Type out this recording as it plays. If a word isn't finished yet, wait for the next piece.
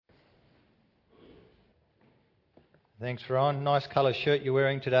Thanks, Ron. Nice colour shirt you're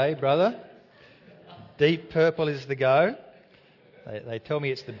wearing today, brother. Deep purple is the go. They tell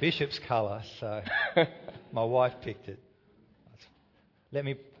me it's the bishop's colour, so my wife picked it.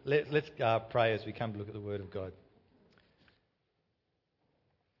 Let's pray as we come to look at the Word of God.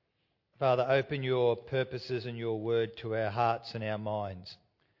 Father, open your purposes and your Word to our hearts and our minds.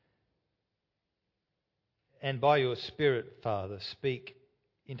 And by your Spirit, Father, speak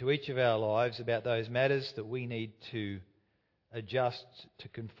into each of our lives about those matters that we need to adjust to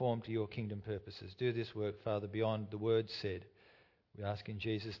conform to your kingdom purposes. Do this work, Father, beyond the word said. We ask in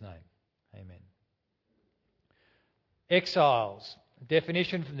Jesus' name. Amen. Exiles.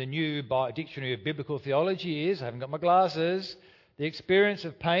 Definition from the New Dictionary of Biblical Theology is, I haven't got my glasses, the experience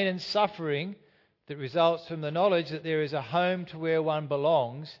of pain and suffering that results from the knowledge that there is a home to where one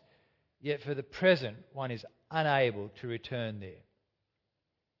belongs, yet for the present one is unable to return there.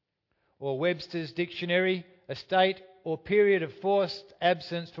 Or Webster's Dictionary, a state or period of forced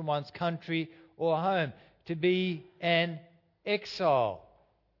absence from one's country or home. To be an exile.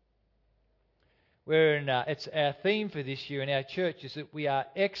 It's our theme for this year in our church is that we are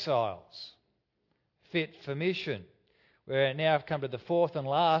exiles, fit for mission. We now have come to the fourth and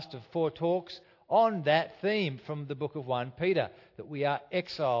last of 4 talks on that theme from the book of 1 Peter, that we are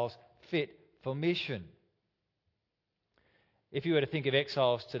exiles fit for mission. If you were to think of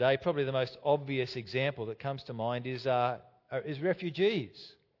exiles today, probably the most obvious example that comes to mind is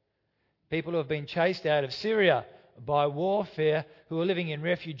refugees. People who have been chased out of Syria by warfare, who are living in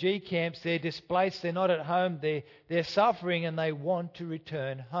refugee camps. They're displaced, they're not at home, they're suffering, and they want to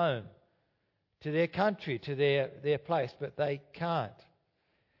return home to their country, to their place, but they can't.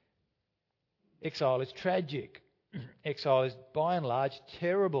 Exile is tragic. Exile is by and large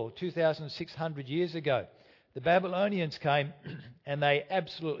terrible. 2,600 years ago, the Babylonians came and they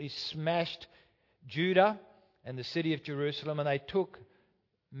absolutely smashed Judah and the city of Jerusalem, and they took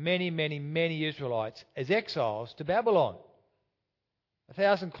many Israelites as exiles to Babylon.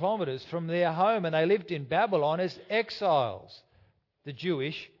 1,000 kilometres from their home, and they lived in Babylon as exiles, the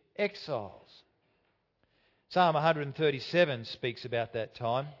Jewish exiles. Psalm 137 speaks about that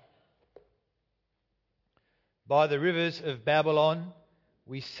time. By the rivers of Babylon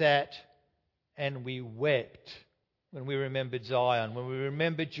we sat and we wept when we remembered Zion, when we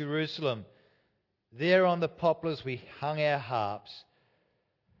remembered Jerusalem. There on the poplars we hung our harps.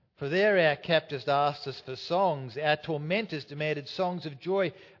 For there our captors asked us for songs. Our tormentors demanded songs of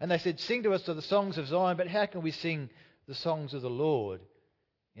joy. And they said, sing to us the songs of Zion, but how can we sing the songs of the Lord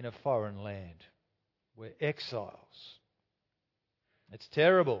in a foreign land? We're exiles. It's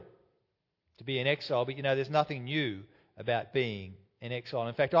terrible to be in exile, but there's nothing new about being in exile.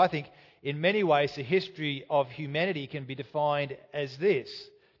 In fact, I think in many ways the history of humanity can be defined as this.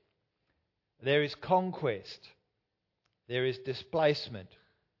 There is conquest, there is displacement,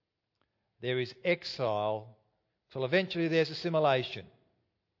 there is exile, till eventually there's assimilation.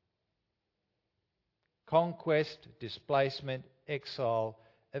 Conquest, displacement, exile,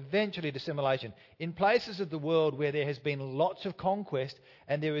 eventually assimilation. In places of the world where there has been lots of conquest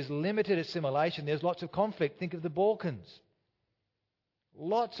and there is limited assimilation, there's lots of conflict. Think of the Balkans.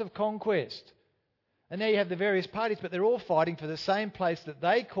 Lots of conquest. And there you have the various parties, but they're all fighting for the same place that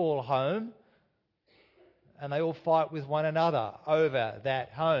they call home. And they all fight with one another over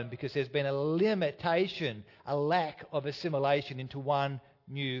that home because there's been a limitation, a lack of assimilation into one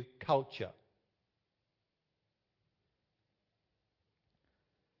new culture.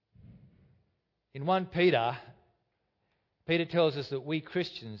 In 1 Peter, Peter tells us that we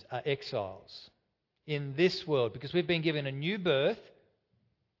Christians are exiles in this world because we've been given a new birth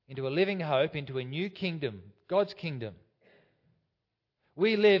into a living hope, into a new kingdom, God's kingdom.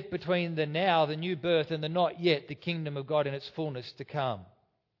 We live between the now, the new birth, and the not yet, the kingdom of God in its fullness to come.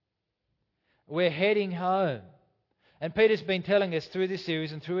 We're heading home. And Peter's been telling us through this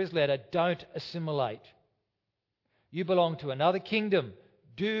series and through his letter, don't assimilate. You belong to another kingdom.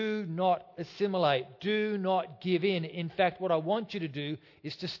 Do not assimilate. Do not give in. In fact, what I want you to do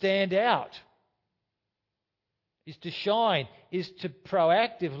is to stand out, is to shine, is to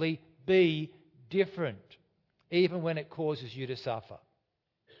proactively be different, even when it causes you to suffer.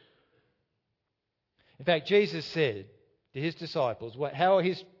 In fact, Jesus said to his disciples, how are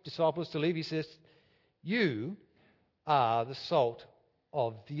his disciples to live? He says, you are the salt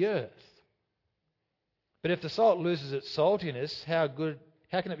of the earth. But if the salt loses its saltiness, how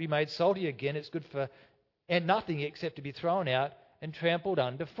can it be made salty again? It's good for nothing except to be thrown out and trampled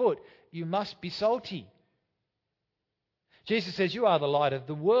underfoot. You must be salty. Jesus says, you are the light of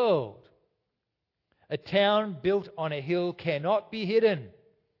the world. A town built on a hill cannot be hidden.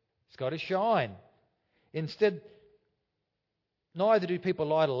 It's got to shine. Instead, Neither do people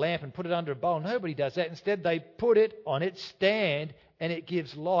light a lamp and put it under a bowl. Nobody does that. Instead, they put it on its stand, and it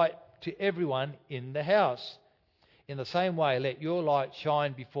gives light to everyone in the house. In the same way, let your light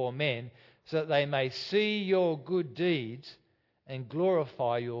shine before men, so that they may see your good deeds and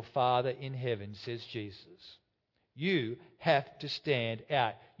glorify your Father in heaven, says Jesus. You have to stand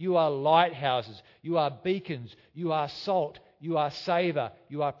out. You are lighthouses. You are beacons. You are salt. You are savour.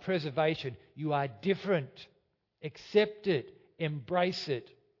 You are preservation. You are different. Accept it. Embrace it.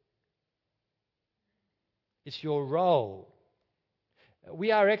 It's your role.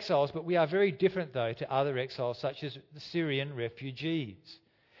 We are exiles, but we are very different, though, to other exiles, such as the Syrian refugees.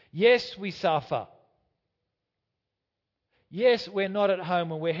 Yes, we suffer. Yes, we're not at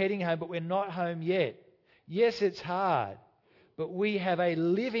home and we're heading home, but we're not home yet. Yes, it's hard, but we have a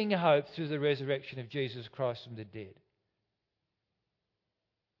living hope through the resurrection of Jesus Christ from the dead.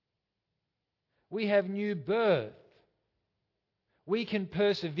 We have new birth. We can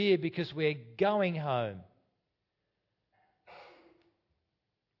persevere because we're going home.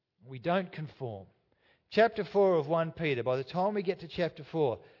 We don't conform. Chapter 4 of 1 Peter, by the time we get to chapter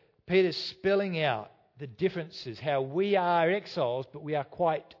 4, Peter's spelling out the differences, how we are exiles, but we are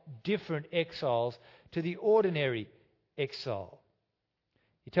quite different exiles to the ordinary exile.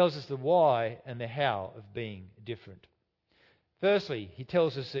 He tells us the why and the how of being different. Firstly, he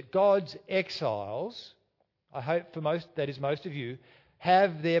tells us that God's exiles, I hope for most of you,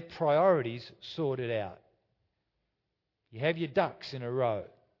 have their priorities sorted out. You have your ducks in a row.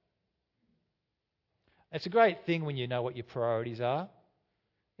 It's a great thing when you know what your priorities are.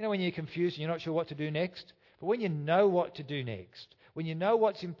 You know, when you're confused and you're not sure what to do next. But when you know what to do next, when you know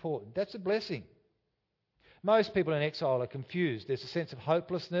what's important, that's a blessing. Most people in exile are confused. There's a sense of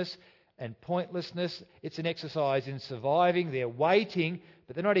hopelessness and pointlessness. It's an exercise in surviving. They're waiting,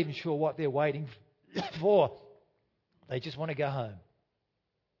 but they're not even sure what they're waiting for. They just want to go home.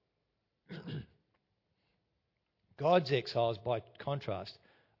 God's exiles, by contrast,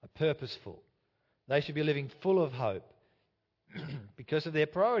 are purposeful. They should be living full of hope because of their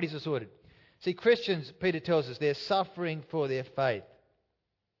priorities are sorted. See, Christians, Peter tells us, they're suffering for their faith.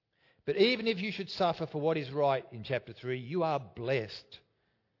 But even if you should suffer for what is right in chapter 3, you are blessed.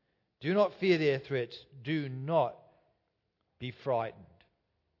 Do not fear their threats. Do not be frightened.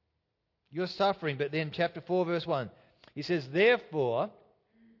 You're suffering, but then chapter 4 verse 1, he says, therefore,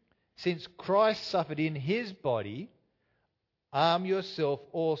 since Christ suffered in his body, arm yourself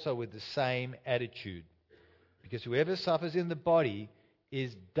also with the same attitude. Because whoever suffers in the body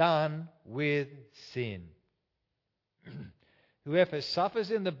is done with sin. Whoever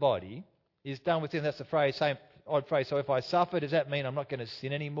suffers in the body is done with sin. That's the phrase, same odd phrase. So if I suffer, does that mean I'm not going to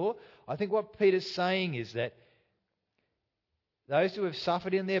sin anymore? I think what Peter's saying is that those who have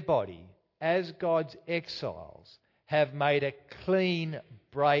suffered in their body, as God's exiles, have made a clean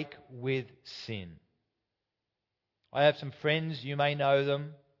break with sin. I have some friends, you may know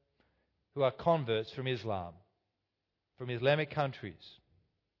them, who are converts from Islam, from Islamic countries.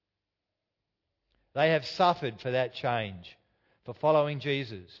 They have suffered for that change, for following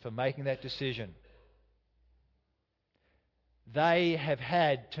Jesus, for making that decision. They have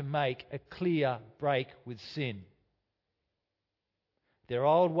had to make a clear break with sin. Their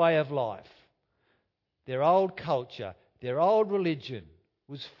old way of life, their old culture, their old religion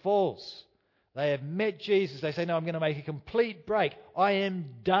was false. They have met Jesus. They say, no, I'm going to make a complete break. I am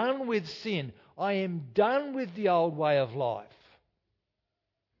done with sin. I am done with the old way of life.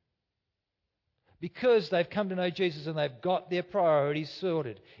 Because they've come to know Jesus and they've got their priorities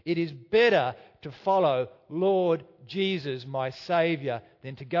sorted. It is better to follow Lord Jesus, my Saviour,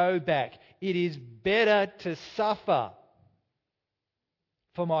 than to go back. It is better to suffer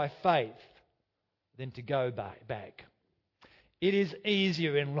for my faith than to go back. It is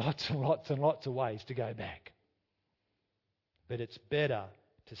easier in lots and lots and lots of ways to go back. But it's better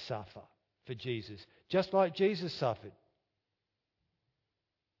to suffer for Jesus, just like Jesus suffered.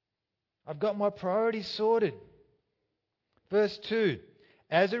 I've got my priorities sorted. Verse 2,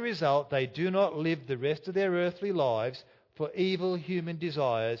 as a result, they do not live the rest of their earthly lives for evil human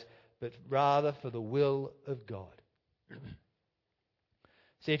desires, but rather for the will of God.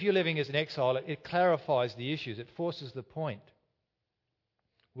 See, if you're living as an exile, it clarifies the issues. It forces the point.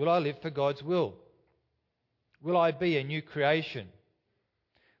 Will I live for God's will? Will I be a new creation?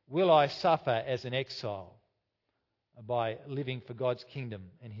 Will I suffer as an exile by living for God's kingdom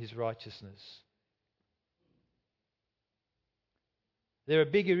and His righteousness? There are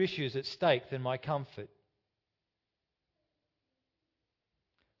bigger issues at stake than my comfort.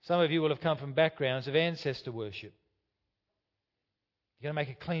 Some of you will have come from backgrounds of ancestor worship. You're going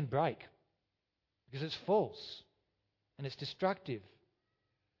to make a clean break because it's false and it's destructive.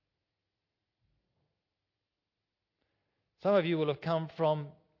 Some of you will have come from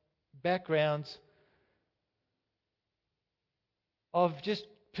backgrounds of just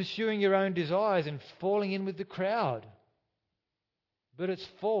pursuing your own desires and falling in with the crowd. But it's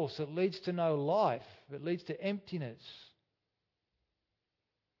false. It leads to no life. It leads to emptiness.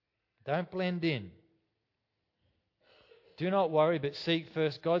 Don't blend in. Do not worry, but seek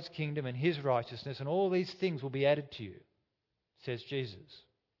first God's kingdom and His righteousness, and all these things will be added to you, says Jesus.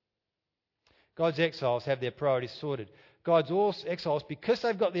 God's exiles have their priorities sorted. God's exiles, because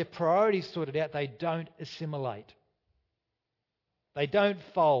they've got their priorities sorted out, they don't assimilate. They don't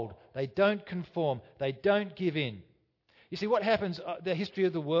fold. They don't conform. They don't give in. You see, what happens, the history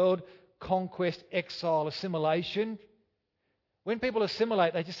of the world, conquest, exile, assimilation, when people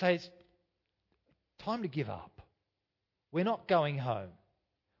assimilate, they just say, it's time to give up. We're not going home.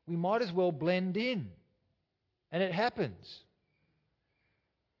 We might as well blend in. And it happens.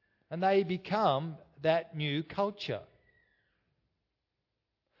 And they become that new culture.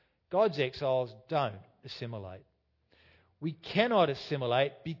 God's exiles don't assimilate. We cannot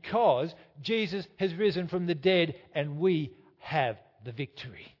assimilate because Jesus has risen from the dead and we have the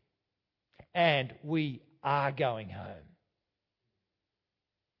victory. And we are going home.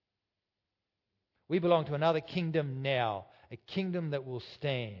 We belong to another kingdom now, a kingdom that will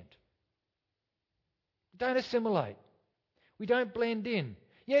stand. Don't assimilate. We don't blend in.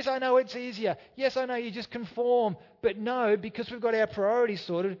 Yes, I know it's easier. Yes, I know you just conform. But no, because we've got our priorities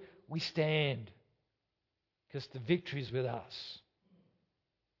sorted, we stand. Because the victory is with us.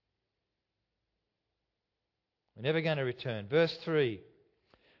 We're never going to return. Verse 3.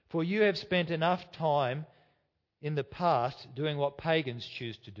 For you have spent enough time in the past doing what pagans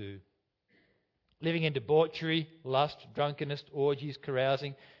choose to do. Living in debauchery, lust, drunkenness, orgies,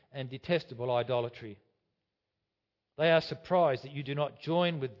 carousing, and detestable idolatry. They are surprised that you do not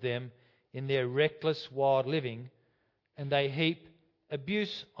join with them in their reckless, wild living, and they heap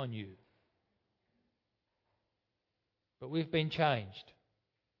abuse on you. But we've been changed.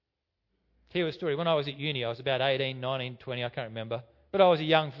 Hear a story. When I was at uni, I was about 18, 19, 20, I can't remember. But I was a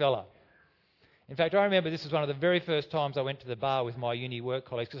young fella. In fact, I remember this was one of the very first times I went to the bar with my uni work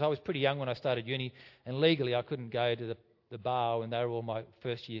colleagues, because I was pretty young when I started uni, and legally I couldn't go to the bar when they were all my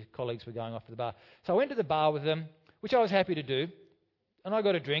first year colleagues were going off to the bar. So I went to the bar with them, which I was happy to do, and I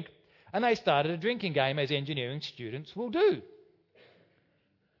got a drink, and they started a drinking game, as engineering students will do.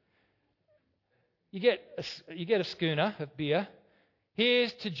 You get a schooner of beer.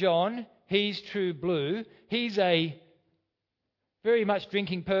 Here's to John. He's true blue. He's a very much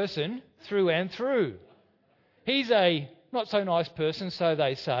drinking person through and through. He's a not so nice person, so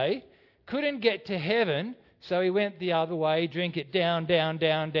they say. Couldn't get to heaven, so he went the other way. Drink it down, down,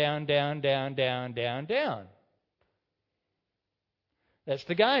 down, down, down, down, down, down, down. That's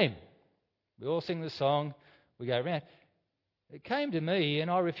the game. We all sing the song. We go around. It came to me and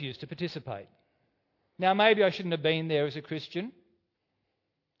I refused to participate. Now, maybe I shouldn't have been there as a Christian.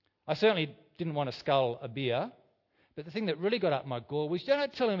 I certainly didn't want to scull a beer. But the thing that really got up my gall was, you're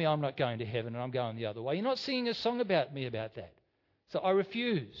not telling me I'm not going to heaven and I'm going the other way. You're not singing a song about me about that. So I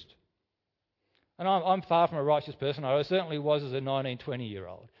refused. And I'm far from a righteous person. I certainly was as a 19,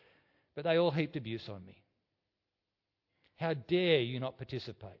 20-year-old. But they all heaped abuse on me. How dare you not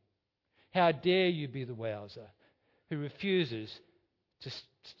participate? How dare you be the wowser who refuses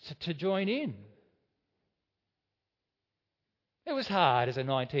to join in? It was hard as a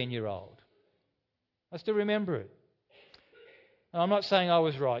 19-year-old. I still remember it. And I'm not saying I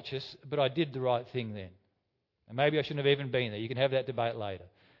was righteous, but I did the right thing then. And maybe I shouldn't have even been there. You can have that debate later.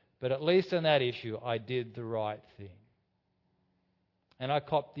 But at least on that issue, I did the right thing. And I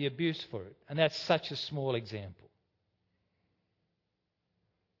copped the abuse for it. And that's such a small example.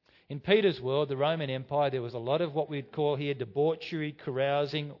 In Peter's world, the Roman Empire, there was a lot of what we'd call here debauchery,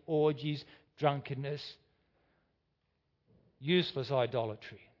 carousing, orgies, drunkenness, useless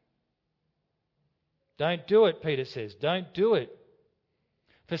idolatry. Don't do it, Peter says. Don't do it.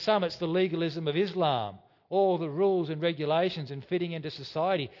 For some, it's the legalism of Islam, all the rules and regulations and fitting into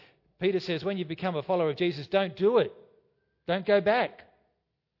society. Peter says, when you become a follower of Jesus, don't do it. Don't go back.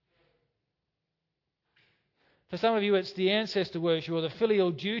 For some of you, it's the ancestor worship or the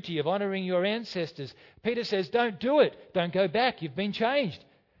filial duty of honouring your ancestors. Peter says, don't do it. Don't go back. You've been changed.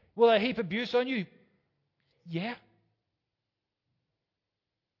 Will they heap abuse on you? Yeah.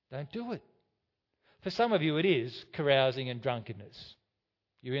 Don't do it. For some of you, it is carousing and drunkenness.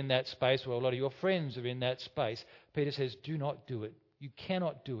 You're in that space, or a lot of your friends are in that space. Peter says, do not do it. You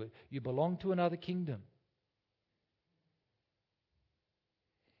cannot do it. You belong to another kingdom.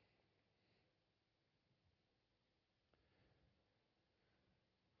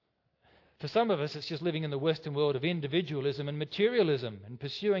 For some of us, it's just living in the Western world of individualism and materialism and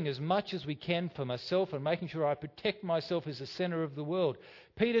pursuing as much as we can for myself and making sure I protect myself as the center of the world.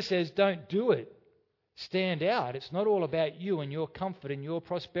 Peter says, don't do it. Stand out. It's not all about you and your comfort and your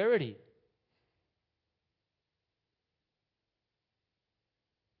prosperity.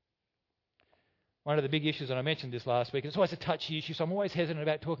 One of the big issues, and I mentioned this last week, it's always a touchy issue, so I'm always hesitant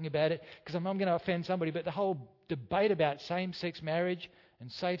about talking about it because I'm going to offend somebody, but the whole debate about same-sex marriage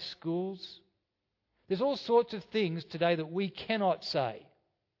and safe schools, there's all sorts of things today that we cannot say.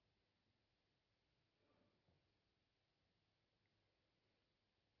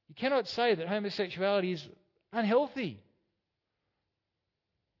 You cannot say that homosexuality is unhealthy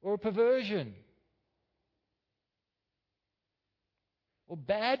or a perversion or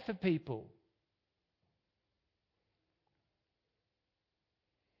bad for people.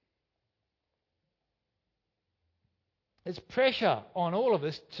 There's pressure on all of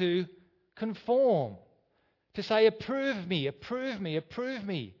us to conform, to say, approve me, approve me, approve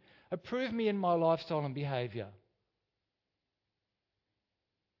me, approve me in my lifestyle and behaviour.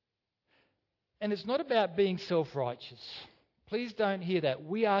 And it's not about being self-righteous. Please don't hear that.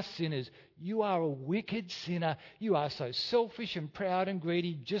 We are sinners. You are a wicked sinner. You are so selfish and proud and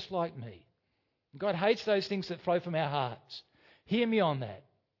greedy, just like me. God hates those things that flow from our hearts. Hear me on that.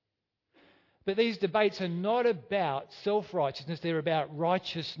 But these debates are not about self-righteousness, they're about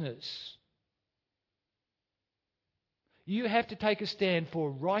righteousness. You have to take a stand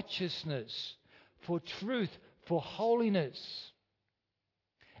for righteousness, for truth, for holiness.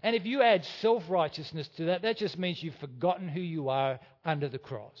 And if you add self-righteousness to that, that just means you've forgotten who you are under the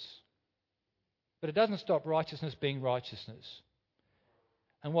cross. But it doesn't stop righteousness being righteousness.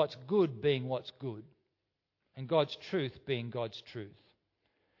 And what's good being what's good. And God's truth being God's truth.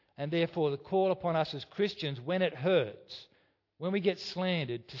 And therefore, the call upon us as Christians, when it hurts, when we get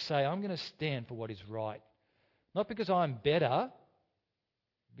slandered, to say, I'm going to stand for what is right. Not because I'm better,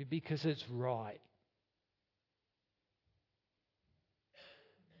 but because it's right.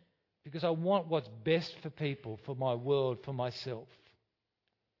 Because I want what's best for people, for my world, for myself.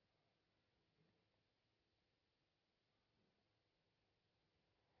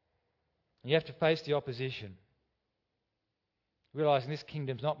 You have to face the opposition. Realising this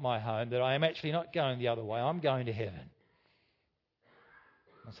kingdom's not my home, that I am actually not going the other way, I'm going to heaven.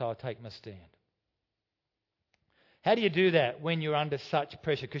 And so I'll take my stand. How do you do that when you're under such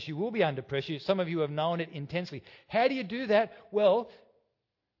pressure? Because you will be under pressure. Some of you have known it intensely. How do you do that? Well,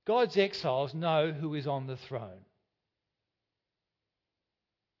 God's exiles know who is on the throne.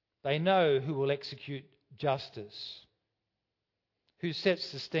 They know who will execute justice, who sets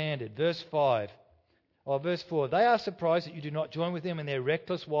the standard. Verse 4, they are surprised that you do not join with them in their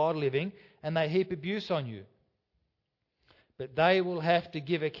reckless, wild living, and they heap abuse on you. But they will have to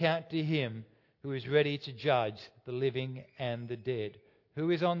give account to him who is ready to judge the living and the dead. Who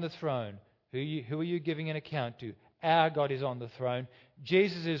is on the throne? Who are you giving an account to? Our God is on the throne.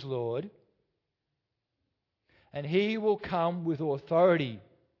 Jesus is Lord. And he will come with authority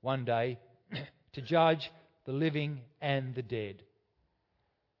one day to judge the living and the dead.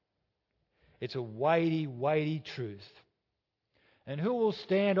 It's a weighty, weighty truth. And who will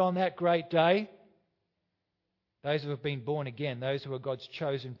stand on that great day? Those who have been born again, those who are God's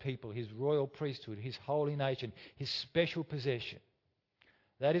chosen people, his royal priesthood, his holy nation, his special possession.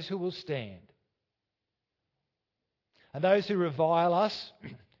 That is who will stand. And those who revile us,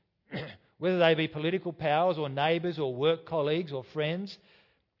 whether they be political powers or neighbours or work colleagues or friends,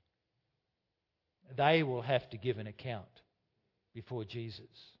 they will have to give an account before Jesus.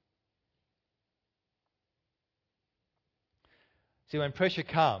 See, when pressure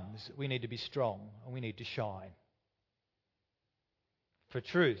comes, we need to be strong and we need to shine. For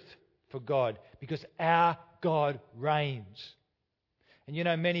truth, for God, because our God reigns. And you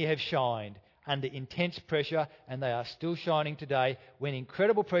know, many have shined under intense pressure, and they are still shining today when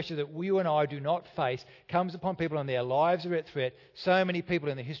incredible pressure that you and I do not face comes upon people and their lives are at threat. So many people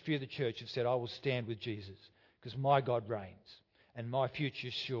in the history of the church have said, I will stand with Jesus because my God reigns and my future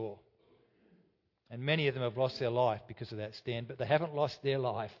is sure. And many of them have lost their life because of that stand, but they haven't lost their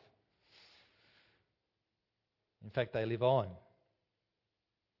life. In fact, they live on.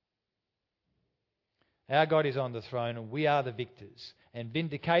 Our God is on the throne and we are the victors. And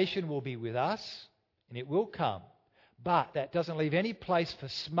vindication will be with us and it will come. But that doesn't leave any place for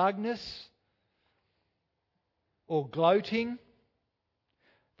smugness or gloating.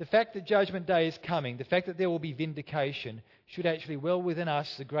 The fact that Judgment Day is coming, the fact that there will be vindication, should actually well within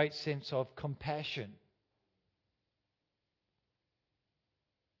us a great sense of compassion.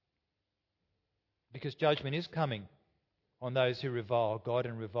 Because judgment is coming. on those who revile God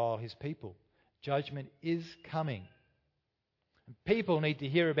and revile his people. Judgment is coming. And people need to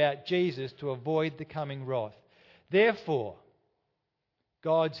hear about Jesus to avoid the coming wrath. Therefore,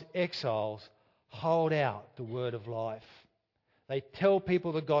 God's exiles hold out the word of life. They tell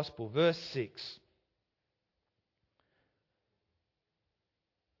people the gospel. Verse 6.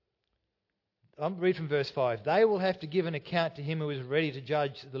 I'll read from verse 5. They will have to give an account to him who is ready to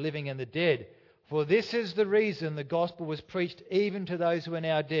judge the living and the dead. For this is the reason the gospel was preached even to those who are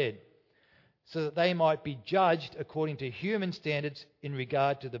now dead, so that they might be judged according to human standards in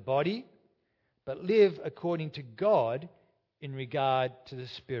regard to the body, but live according to God in regard to the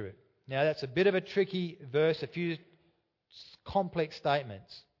Spirit. Now that's a bit of a tricky verse, a few complex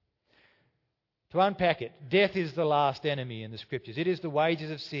statements. To unpack it, death is the last enemy in the Scriptures. It is the wages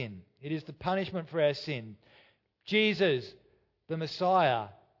of sin. It is the punishment for our sin. Jesus, the Messiah,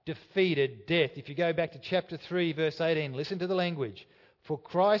 defeated death. If you go back to chapter 3, verse 18, listen to the language. For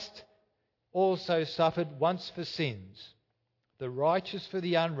Christ also suffered once for sins, the righteous for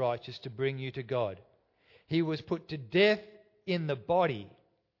the unrighteous, to bring you to God. He was put to death in the body,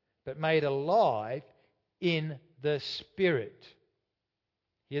 but made alive in the Spirit.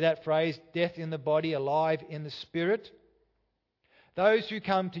 Hear that phrase? Death in the body, alive in the Spirit. Those who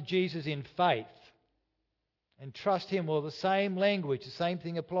come to Jesus in faith and trust him, well, the same language, the same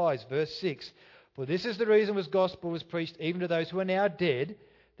thing applies. Verse 6. For this is the reason the gospel was preached even to those who are now dead,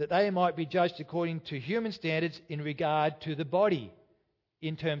 that they might be judged according to human standards in regard to the body,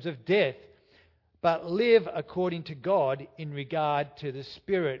 in terms of death, but live according to God in regard to the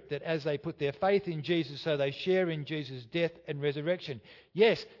Spirit, that as they put their faith in Jesus, so they share in Jesus' death and resurrection.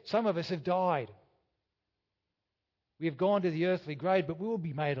 Yes, some of us have died. We have gone to the earthly grave, but we will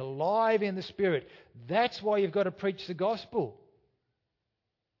be made alive in the Spirit. That's why you've got to preach the gospel.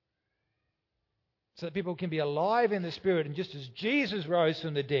 So that people can be alive in the Spirit. And just as Jesus rose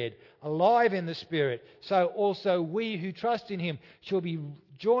from the dead, alive in the Spirit, so also we who trust in him shall be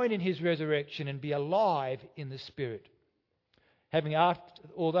joined in his resurrection and be alive in the Spirit,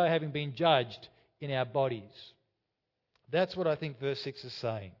 although having been judged in our bodies. That's what I think verse 6 is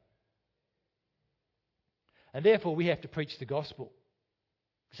saying. And therefore we have to preach the gospel.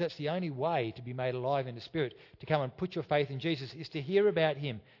 Because that's the only way to be made alive in the Spirit, to come and put your faith in Jesus, is to hear about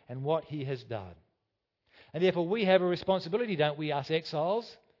him and what he has done. And therefore we have a responsibility, don't we, us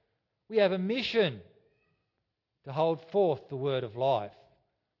exiles? We have a mission to hold forth the word of life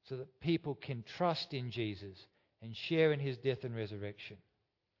so that people can trust in Jesus and share in his death and resurrection.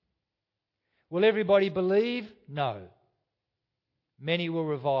 Will everybody believe? No. Many will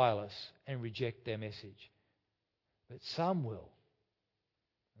revile us and reject their message. But some will.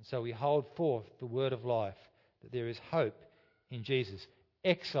 And so we hold forth the word of life, that there is hope in Jesus.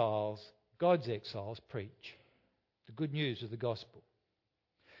 Exiles, God's exiles, preach the good news of the gospel.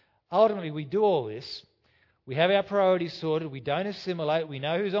 Ultimately, we do all this. We have our priorities sorted. We don't assimilate. We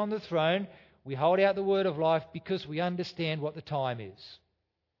know who's on the throne. We hold out the word of life because we understand what the time is.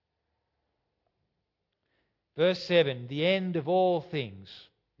 Verse 7, the end of all things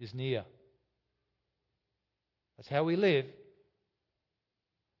is near. That's how we live.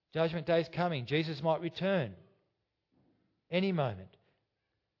 Judgment day is coming. Jesus might return any moment.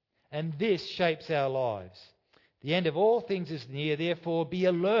 And this shapes our lives. The end of all things is near. Therefore, be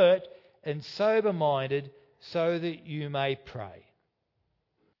alert and sober-minded so that you may pray.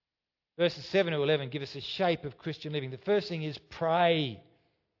 Verses 7 to 11 give us a shape of Christian living. The first thing is pray.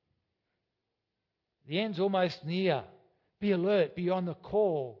 The end's almost near. Be alert, be on the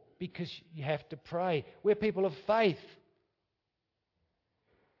call, because you have to pray. We're people of faith.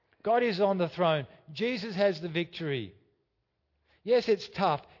 God is on the throne. Jesus has the victory. Yes, it's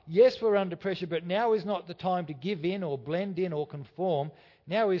tough. Yes, we're under pressure, but now is not the time to give in or blend in or conform.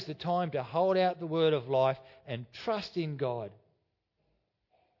 Now is the time to hold out the word of life and trust in God.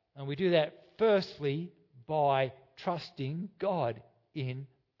 And we do that firstly by trusting God in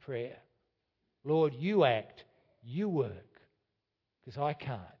prayer. Lord, you act, you work, because I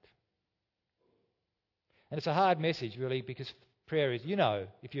can't. And it's a hard message, really, because prayer is,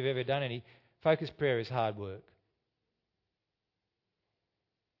 if you've ever done any, focused prayer is hard work.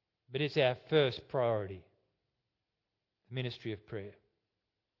 But it's our first priority, the ministry of prayer.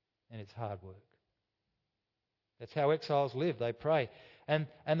 And it's hard work. That's how exiles live. They pray. And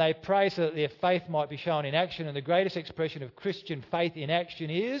they pray so that their faith might be shown in action. And the greatest expression of Christian faith in action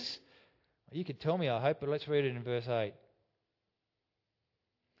is, you could tell me, I hope, but let's read it in verse 8.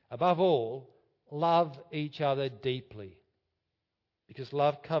 Above all, love each other deeply, because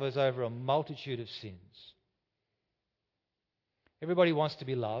love covers over a multitude of sins. Everybody wants to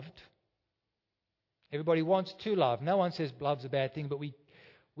be loved. Everybody wants to love. No one says love's a bad thing, but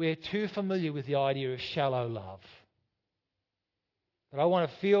we're too familiar with the idea of shallow love. But I want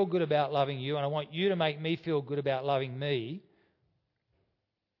to feel good about loving you, and I want you to make me feel good about loving me.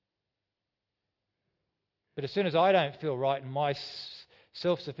 But as soon as I don't feel right in my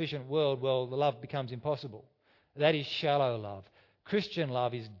self-sufficient world, well, the love becomes impossible. That is shallow love. Christian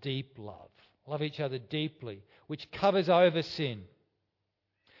love is deep love. Love each other deeply, which covers over sin.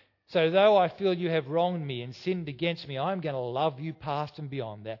 So though I feel you have wronged me and sinned against me, I'm going to love you past and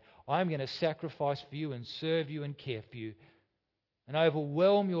beyond that. I'm going to sacrifice for you and serve you and care for you and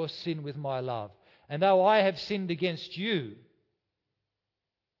overwhelm your sin with my love. And though I have sinned against you,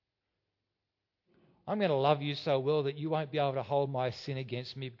 I'm going to love you so well that you won't be able to hold my sin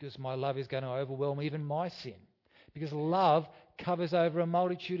against me, because my love is going to overwhelm even my sin. Because love covers over a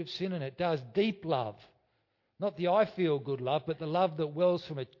multitude of sin, and it does. Deep love. Not the I feel good love, but the love that wells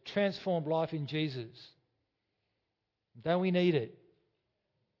from a transformed life in Jesus. Don't we need it?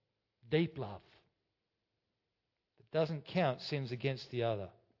 Deep love. It doesn't count sins against the other.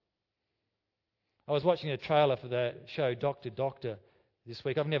 I was watching a trailer for the show Dr. Doctor this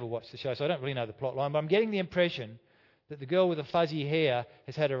week. I've never watched the show, so I don't really know the plot line, but I'm getting the impression that the girl with the fuzzy hair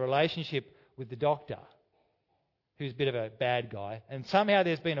has had a relationship with the doctor, who's a bit of a bad guy, and somehow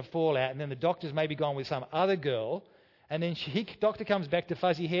there's been a fallout, and then the doctor's maybe gone with some other girl, and then doctor comes back to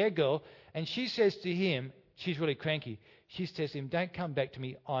fuzzy hair girl, and she says to him, she's really cranky, she says to him, "Don't come back to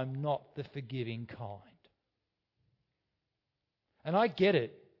me, I'm not the forgiving kind." And I get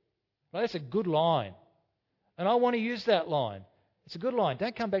it. Well, that's a good line. And I want to use that line. It's a good line.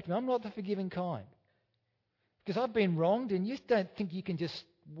 Don't come back to me, I'm not the forgiving kind. Because I've been wronged, and you don't think you can just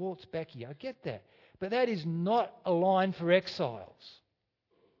waltz back here. I get that. But that is not a line for exiles.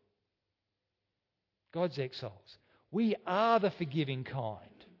 God's exiles. We are the forgiving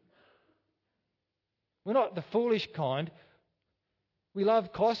kind. We're not the foolish kind. We love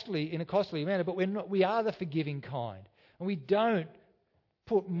in a costly manner, but we are the forgiving kind. And we don't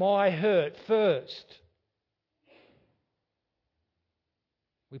put my hurt first.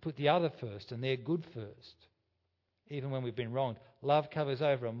 We put the other first and their good first, even when we've been wronged. Love covers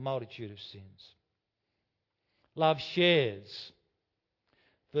over a multitude of sins. Love shares.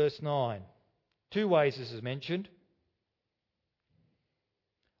 Verse 9. 2 ways this is mentioned.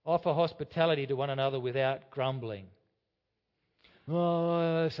 Offer hospitality to one another without grumbling.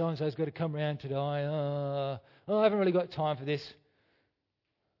 "Oh, so-and-so's got to come round today. I haven't really got time for this."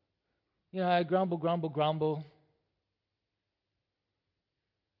 Grumble, grumble, grumble.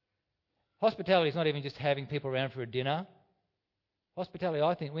 Hospitality is not even just having people around for a dinner. Hospitality,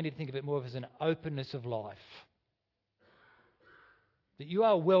 I think we need to think of it more as an openness of life. That you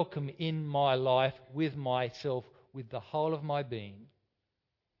are welcome in my life, with myself, with the whole of my being.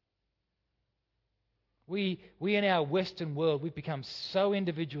 We in our Western world, we've become so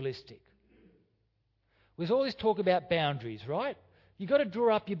individualistic. There's all this talk about boundaries, right? You've got to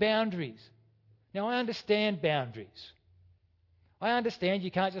draw up your boundaries. Now, I understand boundaries. I understand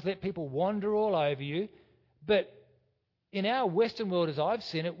you can't just let people wander all over you, but in our Western world, as I've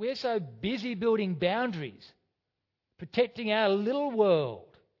seen it, we're so busy building boundaries, protecting our little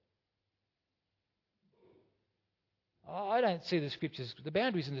world. I don't see the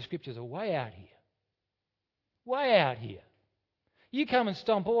boundaries in the Scriptures are way out here. Way out here. You come and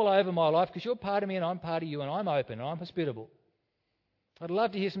stomp all over my life because you're part of me and I'm part of you, and I'm open and I'm hospitable. I'd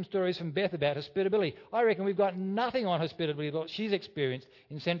love to hear some stories from Beth about hospitality. I reckon we've got nothing on hospitality what she's experienced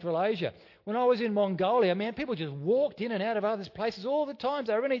in Central Asia. When I was in Mongolia, man, people just walked in and out of other places all the time.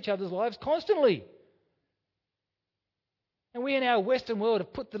 They were in each other's lives constantly. And we in our Western world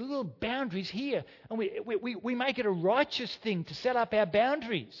have put the little boundaries here, and we make it a righteous thing to set up our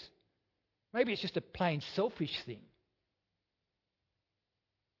boundaries. Maybe it's just a plain selfish thing.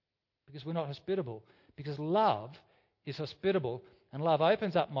 Because we're not hospitable. Because love is hospitable, and love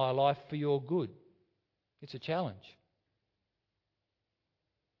opens up my life for your good. It's a challenge.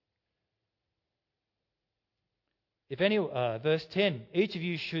 Verse 10, each of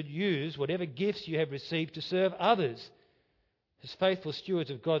you should use whatever gifts you have received to serve others as faithful stewards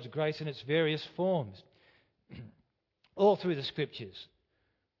of God's grace in its various forms. All through the Scriptures,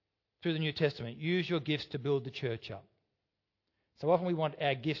 through the New Testament, use your gifts to build the church up. So often we want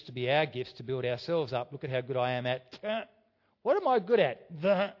our gifts to be our gifts to build ourselves up. Look at how good I am at. What am I good at?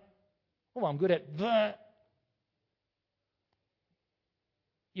 Oh, I'm good at.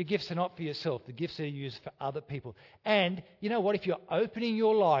 Your gifts are not for yourself. The gifts are used for other people. And you know what? If you're opening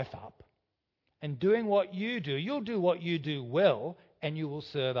your life up and doing what you do, you'll do what you do well, and you will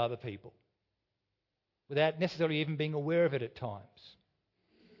serve other people without necessarily even being aware of it at times.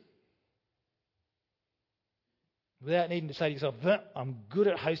 without needing to say to yourself, I'm good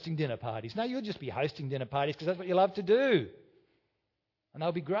at hosting dinner parties. No, you'll just be hosting dinner parties because that's what you love to do. And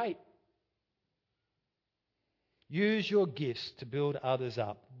they'll be great. Use your gifts to build others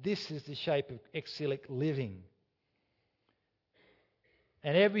up. This is the shape of exilic living.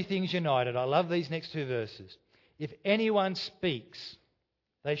 And everything's united. I love these next two verses. If anyone speaks,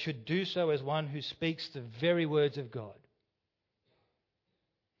 they should do so as one who speaks the very words of God.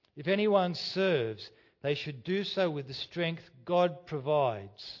 If anyone serves, they should do so with the strength God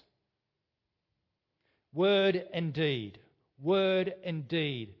provides. Word and deed. Word and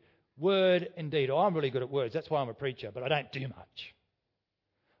deed. Word and deed. Oh, I'm really good at words. That's why I'm a preacher, but I don't do much.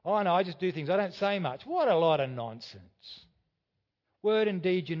 Oh, no, I just do things. I don't say much. What a lot of nonsense. Word and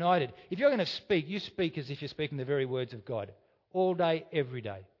deed united. If you're going to speak, you speak as if you're speaking the very words of God. All day, every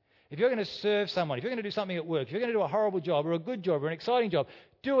day. If you're going to serve someone, if you're going to do something at work, if you're going to do a horrible job or a good job or an exciting job,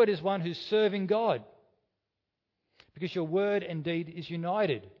 do it as one who's serving God. Because your word and deed is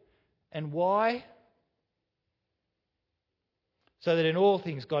united. And why? So that in all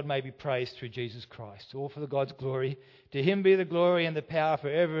things God may be praised through Jesus Christ. All for the God's glory. To him be the glory and the power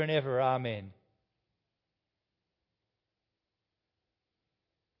forever and ever. Amen.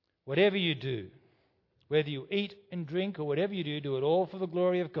 Whatever you do, whether you eat and drink or whatever you do, do it all for the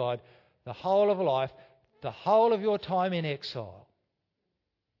glory of God, the whole of life, the whole of your time in exile.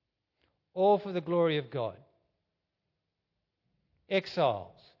 All for the glory of God.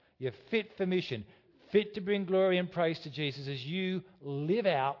 Exiles, you're fit for mission, fit to bring glory and praise to Jesus as you live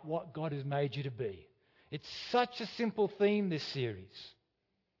out what God has made you to be. It's such a simple theme, this series.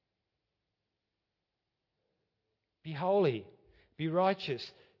 Be holy, be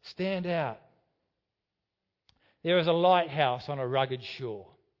righteous, stand out. There is a lighthouse on a rugged shore.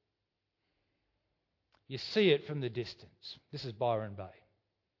 You see it from the distance. This is Byron Bay.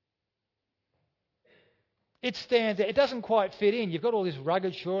 It stands out. It doesn't quite fit in. You've got all this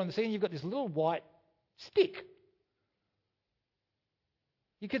rugged shore on the sea and you've got this little white stick.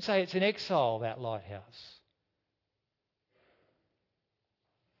 You could say it's an exile, that lighthouse.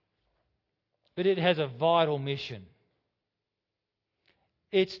 But it has a vital mission.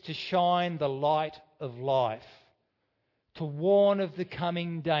 It's to shine the light of life, to warn of the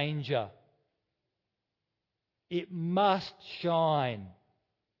coming danger. It must shine.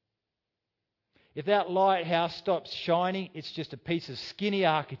 If that lighthouse stops shining, it's just a piece of skinny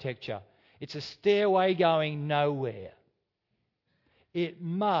architecture. It's a stairway going nowhere. It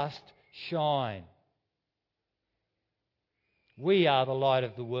must shine. We are the light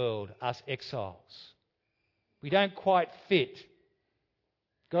of the world, us exiles. We don't quite fit.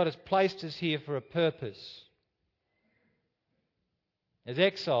 God has placed us here for a purpose. As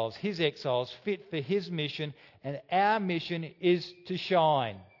exiles, his exiles, fit for his mission, and our mission is to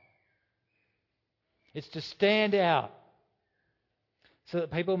shine. It's to stand out so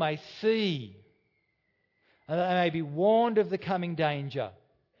that people may see and that they may be warned of the coming danger.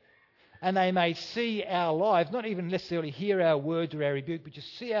 And they may see our lives, not even necessarily hear our words or our rebuke, but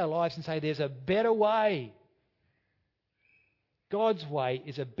just see our lives and say there's a better way. God's way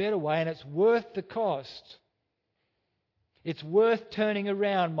is a better way and it's worth the cost. It's worth turning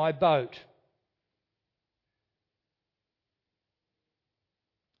around my boat.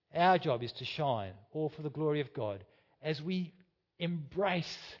 Our job is to shine, all for the glory of God, as we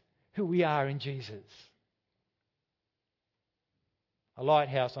embrace who we are in Jesus. A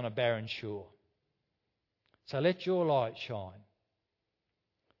lighthouse on a barren shore. So let your light shine,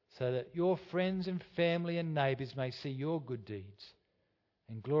 so that your friends and family and neighbours may see your good deeds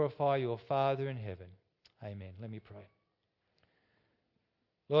and glorify your Father in heaven. Amen. Let me pray.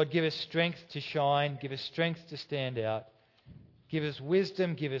 Lord, give us strength to shine, give us strength to stand out. Give us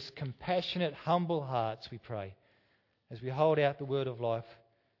wisdom, give us compassionate, humble hearts, we pray, as we hold out the word of life.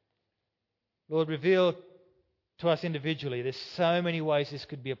 Lord, reveal to us individually. There's so many ways this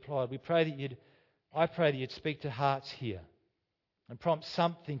could be applied. I pray that you'd speak to hearts here and prompt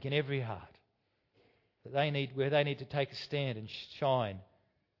something in every heart that where they need to take a stand and shine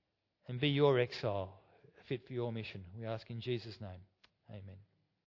and be your exile, fit for your mission. We ask in Jesus' name. Amen.